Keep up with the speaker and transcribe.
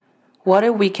What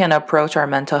if we can approach our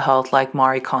mental health like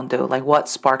Marie Kondo, like what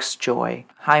sparks joy?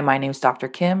 Hi, my name is Dr.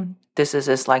 Kim. This is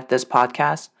It's Like This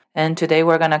podcast. And today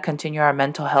we're going to continue our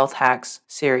mental health hacks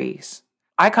series.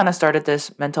 I kind of started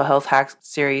this mental health hacks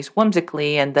series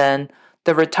whimsically, and then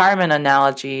the retirement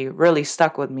analogy really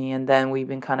stuck with me. And then we've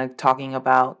been kind of talking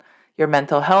about your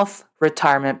mental health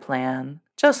retirement plan,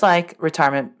 just like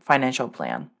retirement financial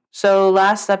plan. So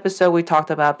last episode, we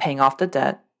talked about paying off the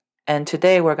debt. And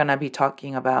today we're going to be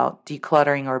talking about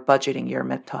decluttering or budgeting your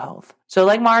mental health. So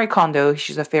like Marie Kondo,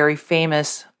 she's a very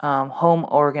famous home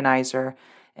organizer.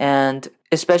 And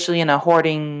especially in a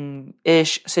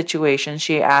hoarding-ish situation,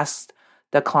 she asked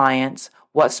the clients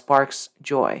what sparks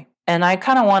joy. And I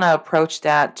kind of want to approach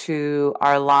that to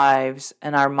our lives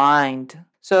and our mind.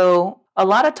 So a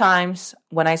lot of times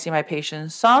when I see my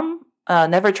patients, some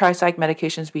never tried psych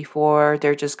medications before.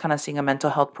 They're just kind of seeing a mental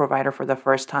health provider for the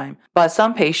first time. But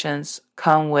some patients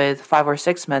come with 5 or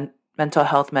 6 mental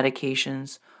health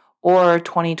medications or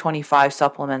 25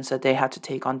 supplements that they have to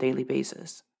take on a daily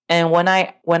basis. And when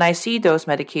I see those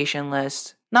medication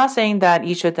lists, not saying that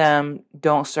each of them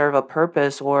don't serve a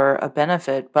purpose or a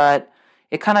benefit, but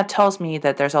it kind of tells me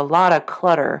that there's a lot of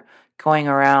clutter going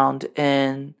around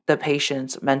in the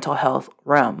patient's mental health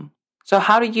realm. So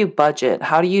how do you budget?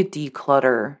 How do you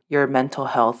declutter your mental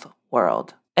health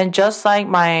world? And just like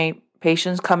my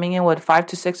patients coming in with 5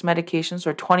 to 6 medications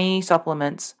or 20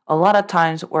 supplements, a lot of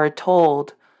times we're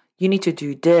told, you need to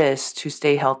do this to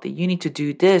stay healthy. You need to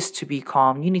do this to be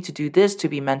calm. You need to do this to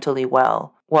be mentally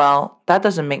well. Well, that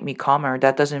doesn't make me calmer.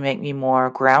 That doesn't make me more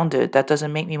grounded. That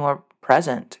doesn't make me more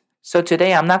present. So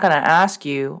today I'm not going to ask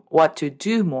you what to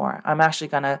do more. I'm actually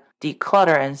going to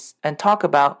declutter and talk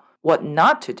about what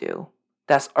not to do.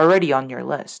 That's already on your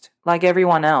list. Like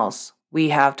everyone else, we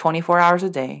have 24 hours a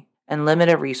day and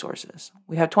limited resources.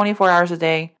 We have 24 hours a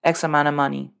day, X amount of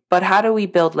money. But how do we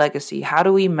build legacy? How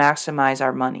do we maximize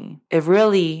our money? It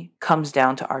really comes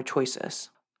down to our choices.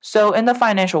 So in the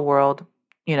financial world,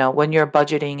 when you're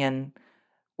budgeting and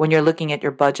when you're looking at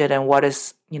your budget and what are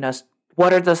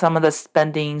some of the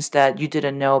spendings that you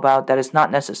didn't know about that is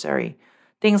not necessary?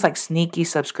 Things like sneaky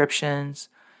subscriptions,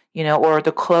 or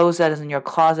the clothes that is in your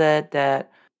closet that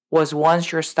was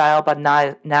once your style but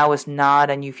now is not,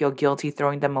 and you feel guilty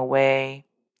throwing them away.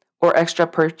 Or extra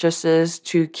purchases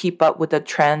to keep up with the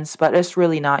trends, but it's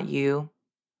really not you.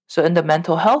 So in the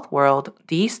mental health world,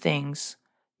 these things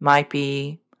might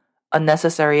be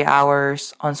unnecessary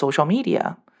hours on social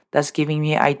media that's giving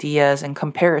me ideas and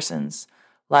comparisons.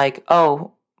 Like,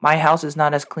 oh, my house is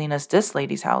not as clean as this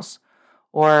lady's house.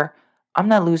 Or I'm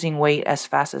not losing weight as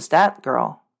fast as that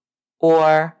girl.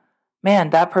 Or, man,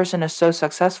 that person is so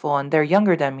successful and they're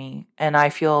younger than me and I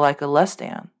feel like a less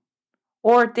than.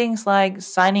 Or things like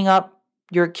signing up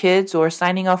your kids or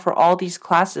signing up for all these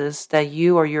classes that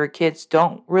you or your kids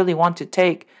don't really want to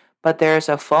take, but there's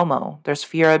a FOMO, there's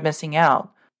fear of missing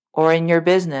out. Or in your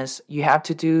business, you have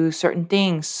to do certain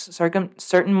things,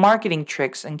 certain marketing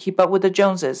tricks and keep up with the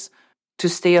Joneses to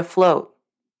stay afloat.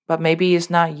 But maybe it's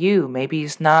not you. Maybe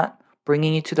it's not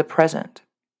bringing you to the present.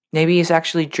 Maybe it's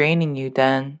actually draining you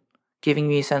than giving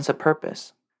you a sense of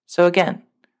purpose. So again,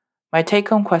 my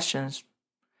take-home questions,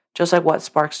 just like what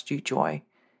sparks you joy,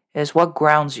 is what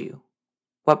grounds you,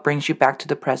 what brings you back to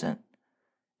the present,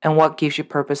 and what gives you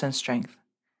purpose and strength.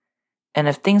 And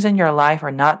if things in your life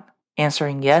are not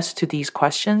answering yes to these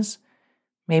questions,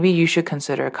 maybe you should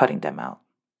consider cutting them out.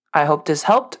 I hope this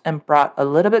helped and brought a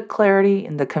little bit clarity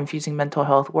in the confusing mental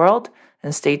health world,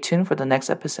 and stay tuned for the next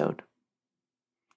episode.